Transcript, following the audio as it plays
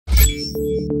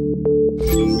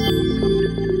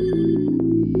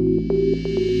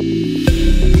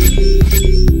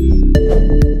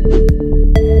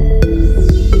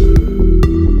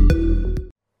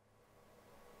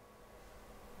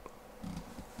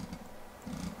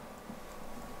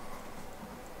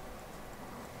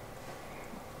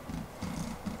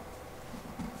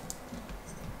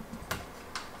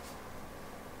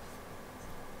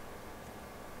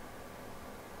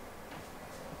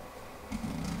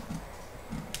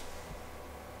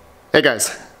Hey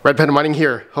guys, RedPandaMining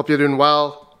here. Hope you're doing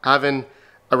well, having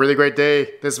a really great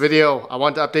day. This video, I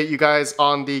want to update you guys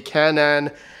on the Canaan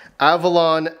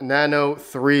Avalon Nano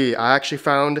 3. I actually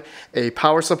found a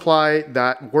power supply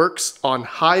that works on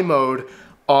high mode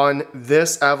on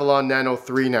this Avalon Nano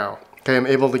 3 now. Okay, I'm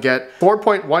able to get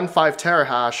 4.15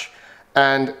 terahash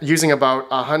and using about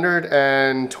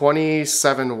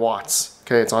 127 watts.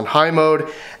 Okay, it's on high mode,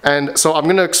 and so I'm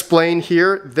going to explain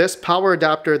here this power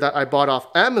adapter that I bought off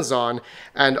Amazon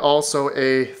and also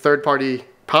a third-party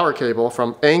power cable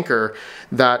from Anker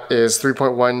that is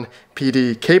 3.1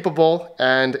 PD capable.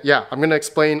 And yeah, I'm going to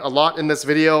explain a lot in this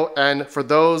video, and for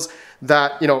those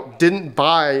that didn't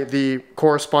buy the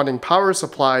corresponding power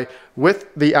supply with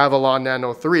the Avalon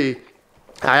Nano 3,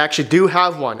 I actually do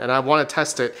have one and I want to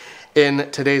test it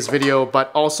in today's video, but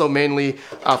also mainly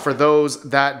for those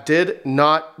that did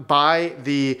not buy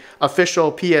the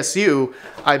official PSU,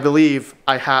 I believe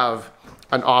I have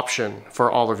an option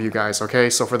for all of you guys, okay?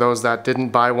 So for those that didn't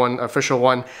buy one, official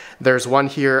one, there's one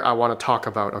here I want to talk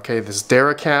about, okay? This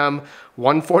Dericam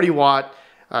 140 watt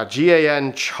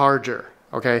GAN charger.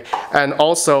 Okay, and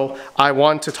also I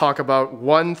want to talk about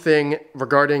one thing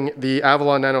regarding the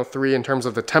Avalon Nano 3 in terms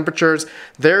of the temperatures.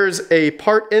 There's a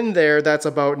part in there that's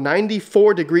about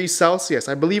 94 degrees Celsius.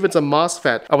 I believe it's a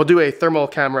MOSFET. I will do a thermal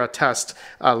camera test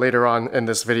later on in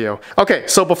this video. Okay,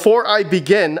 so before I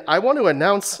begin, I want to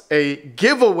announce a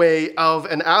giveaway of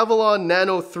an Avalon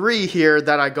Nano 3 here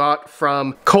that I got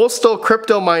from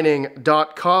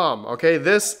coastalcryptomining.com. Okay,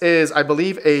 this is, I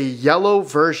believe, a yellow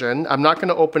version. I'm not going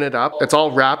to open it up. It's all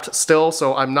wrapped still,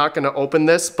 so I'm not going to open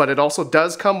this, but it also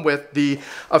does come with the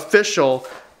official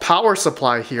power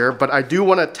supply here. But I do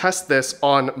want to test this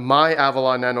on my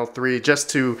Avalon Nano 3 just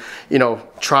to,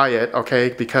 try it, okay?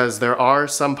 Because there are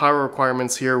some power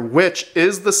requirements here, which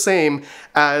is the same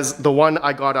as the one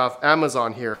I got off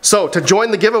Amazon here. So to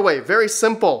join the giveaway, very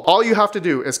simple. All you have to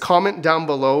do is comment down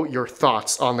below your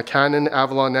thoughts on the Canaan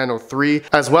Avalon Nano 3,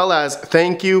 as well as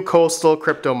thank you Coastal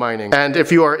Crypto Mining. And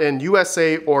if you are in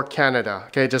USA or Canada,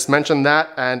 okay, just mention that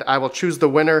and I will choose the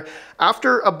winner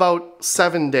after about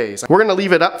 7 days. We're gonna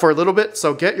leave it up for a little bit,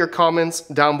 so get your comments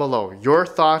down below. Your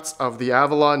thoughts of the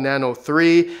Avalon Nano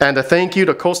 3, and a thank you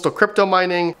to Coastal Crypto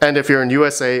Mining, and if you're in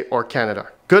USA or Canada.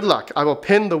 Good luck. I will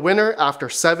pin the winner after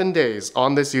 7 days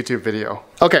on this YouTube video.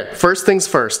 Okay, first things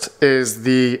first is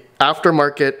the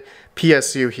aftermarket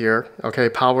PSU here, okay,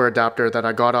 power adapter that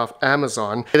I got off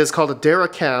Amazon. It is called a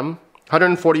Dericam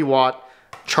 140 watt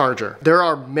charger. There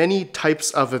are many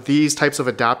types of these types of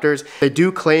adapters. They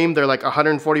do claim they're like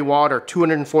 140 watt or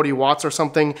 240 watts or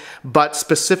something, but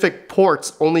specific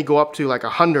ports only go up to like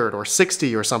 100 or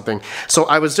 60 or something. So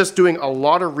I was just doing a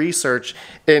lot of research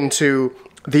into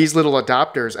these little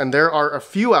adapters, and there are a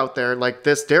few out there like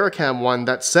this Dericam one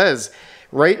that says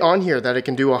right on here that it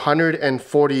can do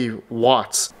 140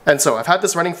 watts. And so I've had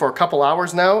this running for a couple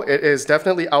hours now. It is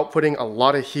definitely outputting a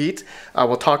lot of heat.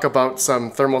 We'll talk about some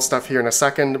thermal stuff here in a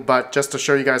second, but just to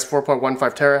show you guys 4.15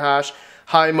 terahash,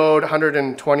 high mode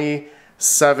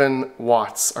 127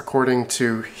 watts according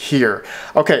to here.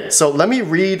 Okay, so let me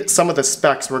read some of the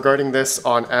specs regarding this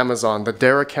on Amazon. The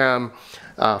Dericam,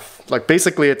 like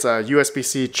basically it's a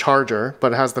USB-C charger,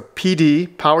 but it has the PD,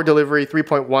 power delivery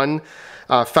 3.1,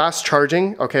 fast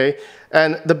charging, okay?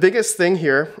 And the biggest thing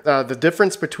here, the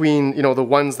difference between, the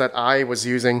ones that I was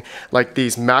using, like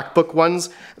these MacBook ones,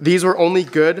 these were only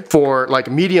good for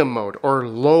like medium mode or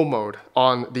low mode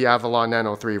on the Avalon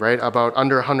Nano 3, right? About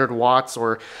under 100 watts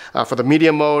or for the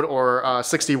medium mode, or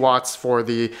 60 watts for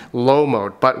the low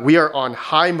mode. But we are on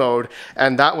high mode,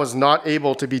 and that was not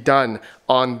able to be done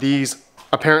on these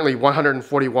apparently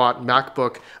 140 watt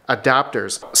MacBook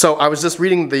adapters. So I was just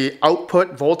reading the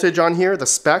output voltage on here, the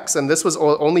specs, and this was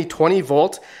only 20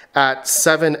 volt at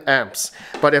 7 amps.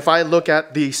 But if I look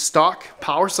at the stock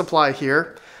power supply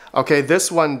here, okay,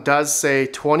 this one does say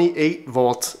 28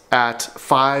 volt at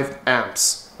 5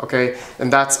 amps. Okay,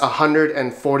 and that's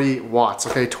 140 watts.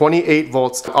 Okay, 28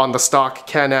 volts on the stock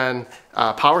Canaan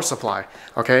power supply.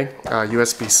 Okay,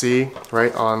 USB-C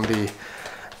right on the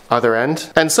other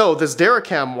end. And so this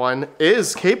Dericam one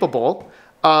is capable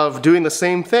of doing the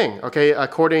same thing, okay,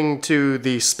 according to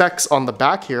the specs on the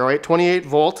back here, right? 28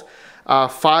 volt,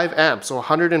 5 amps, so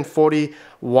 140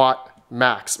 watt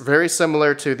max, very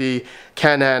similar to the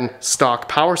Canaan stock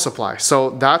power supply.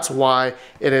 So that's why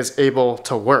it is able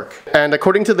to work. And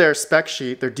according to their spec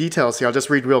sheet, their details here, I'll just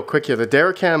read real quick here. The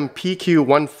Dericam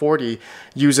PQ140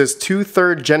 uses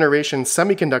 2/3 generation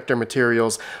semiconductor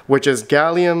materials, which is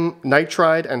gallium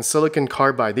nitride and silicon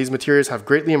carbide. These materials have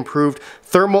greatly improved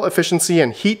thermal efficiency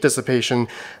and heat dissipation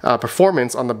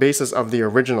performance on the basis of the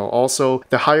original. Also,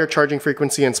 the higher charging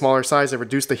frequency and smaller size have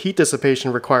reduced the heat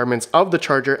dissipation requirements of the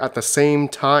charger at the same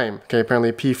time. Okay,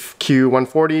 apparently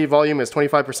PQ140 volume is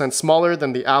 25% smaller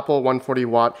than the Apple 140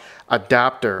 watt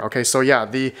adapter. Okay, so yeah,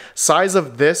 the size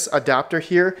of this adapter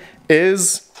here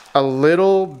is a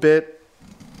little bit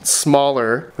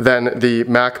smaller than the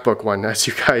MacBook one, as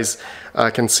you guys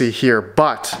can see here,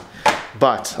 but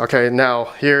okay, now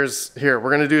here we're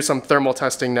gonna do some thermal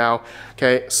testing now.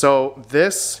 Okay, so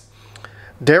this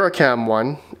Dericam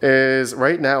one is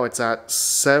right now, it's at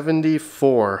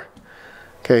 74.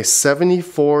 Okay,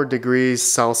 74 degrees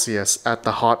Celsius at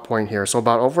the hot point here. So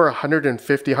about over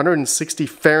 150, 160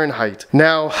 Fahrenheit.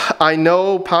 Now, I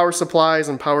know power supplies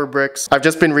and power bricks. I've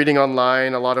just been reading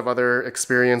online, a lot of other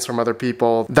experience from other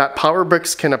people, that power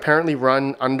bricks can apparently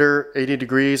run under 80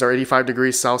 degrees or 85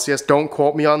 degrees Celsius. Don't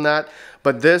quote me on that,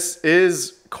 but this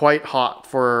is quite hot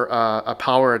for a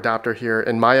power adapter here,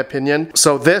 in my opinion.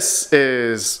 So this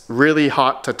is really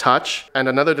hot to touch. And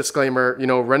another disclaimer, you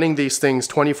know, running these things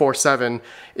 24/7,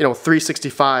 you know,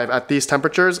 365 at these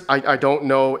temperatures, I don't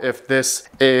know if this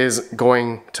is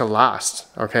going to last.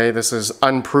 Okay, this is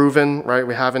unproven, right?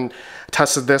 We haven't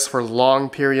tested this for long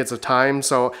periods of time.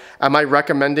 So am I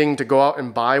recommending to go out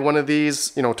and buy one of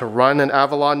these, you know, to run an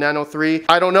Avalon Nano 3?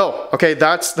 I don't know. Okay,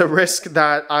 that's the risk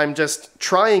that I'm just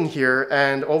trying here.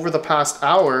 And over the past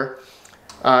hour,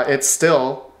 it's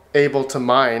still able to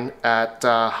mine at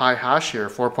high hash here,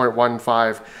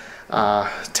 4.15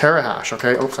 terahash.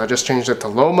 Okay, oops, I just changed it to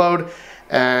low mode.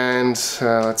 And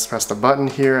let's press the button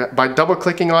here. By double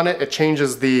clicking on it, it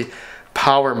changes the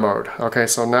power mode. Okay,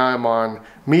 so now I'm on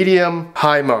medium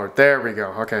high mode. There we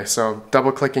go. Okay, so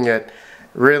double clicking it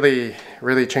really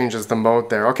changes the mode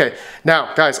there. Okay,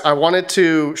 now guys, I wanted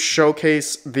to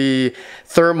showcase the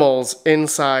thermals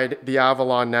inside the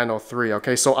Avalon Nano 3.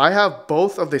 Okay, so I have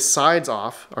both of the sides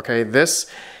off. Okay, this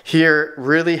here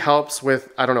really helps with,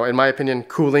 I don't know, in my opinion,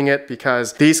 cooling it,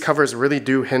 because these covers really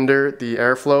do hinder the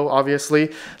airflow,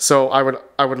 obviously. So I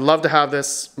would love to have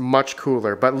this much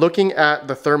cooler. But looking at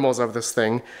the thermals of this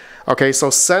thing, okay,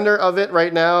 so center of it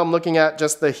right now, I'm looking at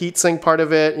just the heatsink part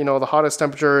of it. You know, the hottest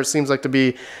temperature seems like to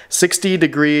be 60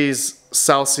 degrees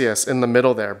Celsius in the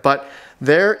middle there. But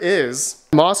there is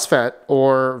MOSFET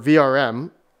or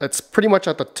VRM. It's pretty much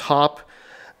at the top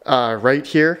right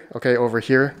here, okay, over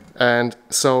here. And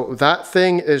so that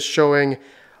thing is showing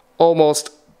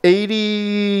almost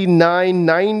 89,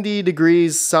 90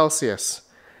 degrees Celsius.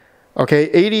 Okay,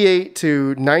 88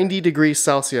 to 90 degrees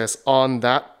Celsius on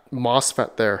that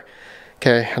MOSFET there.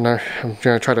 Okay, and I'm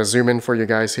gonna try to zoom in for you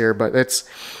guys here, but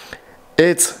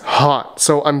it's hot.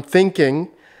 So I'm thinking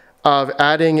of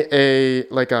adding a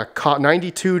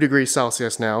 92 degrees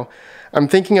Celsius now. I'm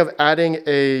thinking of adding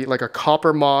a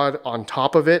copper mod on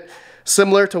top of it,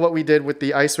 similar to what we did with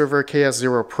the Ice River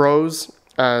KS0 Pros,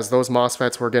 as those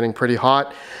MOSFETs were getting pretty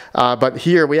hot. But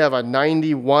here we have a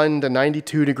 91 to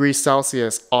 92 degrees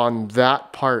Celsius on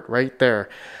that part right there.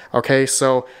 Okay,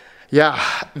 so yeah,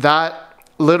 that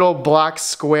little black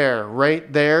square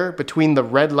right there between the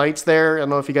red lights there, I don't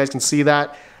know if you guys can see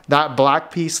that. That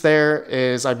black piece there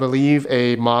is, I believe,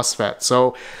 a MOSFET.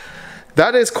 So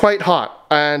that is quite hot.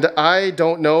 And I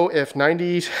don't know if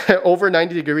over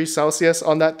 90 degrees Celsius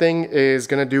on that thing is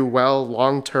gonna do well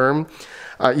long term.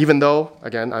 Even though,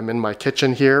 again, I'm in my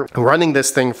kitchen here, running this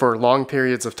thing for long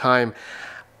periods of time,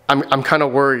 I'm kind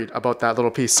of worried about that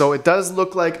little piece. So it does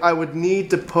look like I would need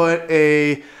to put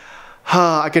a,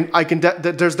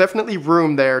 there's definitely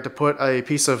room there to put a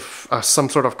piece of some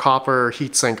sort of copper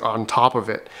heatsink on top of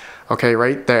it. Okay,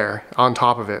 right there on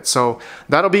top of it. So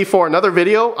that'll be for another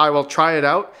video. I will try it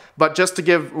out. But just to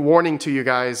give warning to you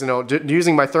guys, you know,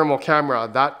 using my thermal camera,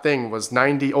 that thing was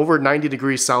over 90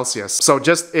 degrees Celsius. So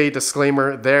just a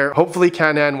disclaimer there. Hopefully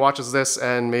Canaan watches this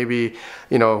and maybe,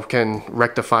 you know, can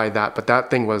rectify that. But that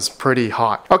thing was pretty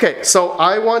hot. Okay, so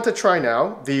I want to try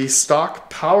now the stock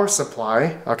power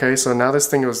supply. Okay, so now this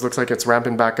thing looks like it's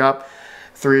ramping back up.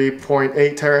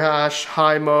 3.8 terahash,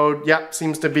 high mode. Yep,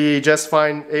 seems to be just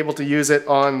fine. Able to use it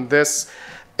on this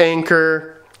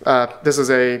Anchor. This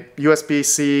is a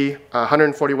USB-C,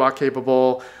 140 watt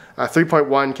capable,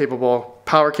 3.1 capable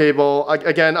power cable.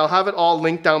 Again, I'll have it all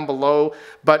linked down below,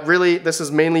 but really this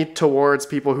is mainly towards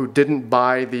people who didn't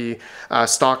buy the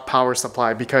stock power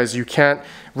supply, because you can't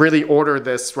really order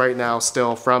this right now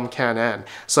still from Canaan.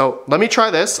 So let me try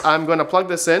this. I'm going to plug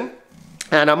this in,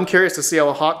 and I'm curious to see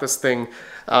how hot this thing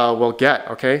will get.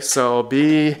 Okay, so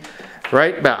be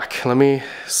right back. Let me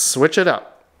switch it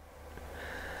up.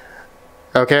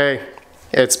 Okay,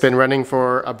 it's been running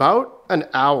for about an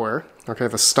hour. Okay,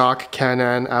 the stock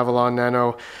Canaan Avalon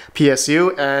Nano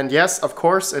PSU, and yes, of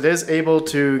course, it is able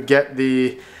to get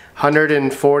the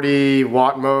 140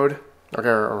 watt mode, okay,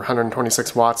 or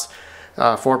 126 watts,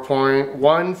 4.15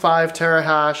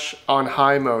 terahash on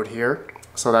high mode here,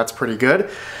 so that's pretty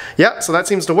good. Yeah, so that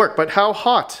seems to work. But how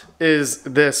hot is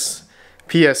this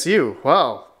PSU?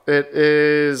 Well, it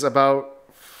is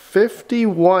about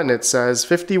 51, it says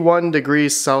 51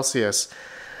 degrees Celsius.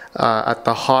 At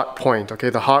the hot point. Okay,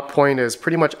 the hot point is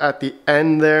pretty much at the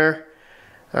end there.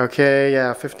 Okay,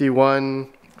 yeah, 51,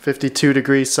 52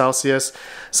 degrees Celsius.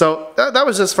 So that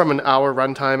was just from an hour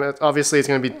runtime. Obviously, it's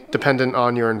going to be dependent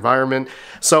on your environment.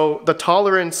 So the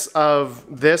tolerance of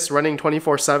this running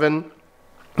 24/7,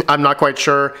 I'm not quite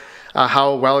sure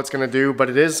how well it's going to do, but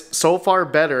it is so far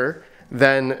better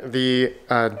than the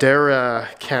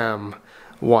Dericam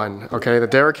one. Okay, the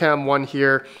Dericam one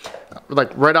here,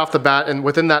 like right off the bat, and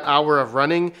within that hour of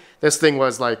running, this thing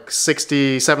was like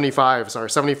 75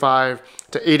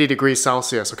 to 80 degrees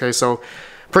Celsius. Okay, so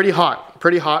pretty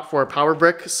hot for a power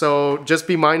brick. So just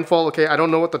be mindful. Okay, I don't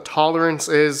know what the tolerance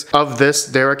is of this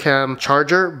Dericam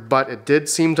charger, but it did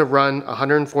seem to run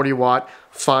 140 watt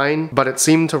fine, but it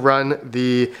seemed to run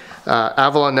the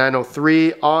Avalon Nano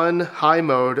 3 on high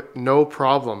mode no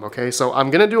problem. Okay, so I'm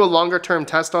gonna do a longer term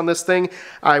test on this thing.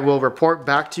 I will report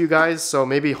back to you guys, so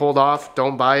maybe hold off,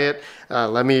 don't buy it.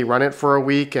 Let me run it for a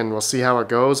week and we'll see how it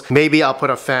goes. Maybe I'll put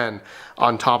a fan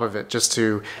on top of it just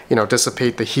to, you know,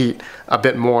 dissipate the heat a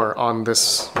bit more on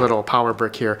this little power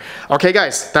brick here. Okay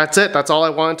guys, that's it. That's all I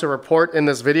wanted to report in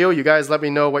this video. You guys let me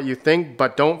know what you think,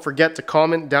 but don't forget to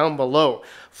comment down below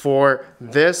for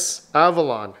this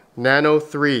Avalon Nano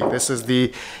 3. This is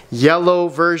the yellow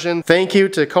version. Thank you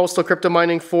to Coastal Crypto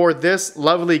Mining for this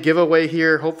lovely giveaway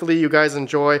here. Hopefully you guys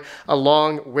enjoy,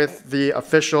 along with the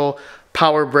official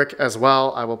power brick as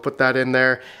well. I will put that in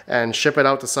there and ship it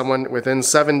out to someone within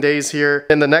 7 days here.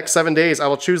 In the next 7 days, I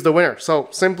will choose the winner. So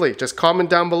simply just comment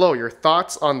down below your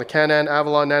thoughts on the Canaan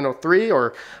Avalon Nano 3,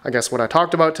 or I guess what I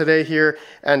talked about today here,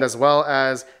 and as well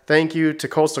as thank you to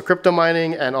Coastal Crypto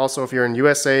Mining, and also if you're in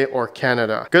USA or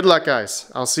Canada. Good luck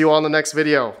guys. I'll see you all in the next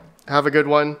video. Have a good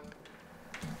one.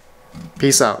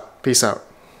 Peace out. Peace out.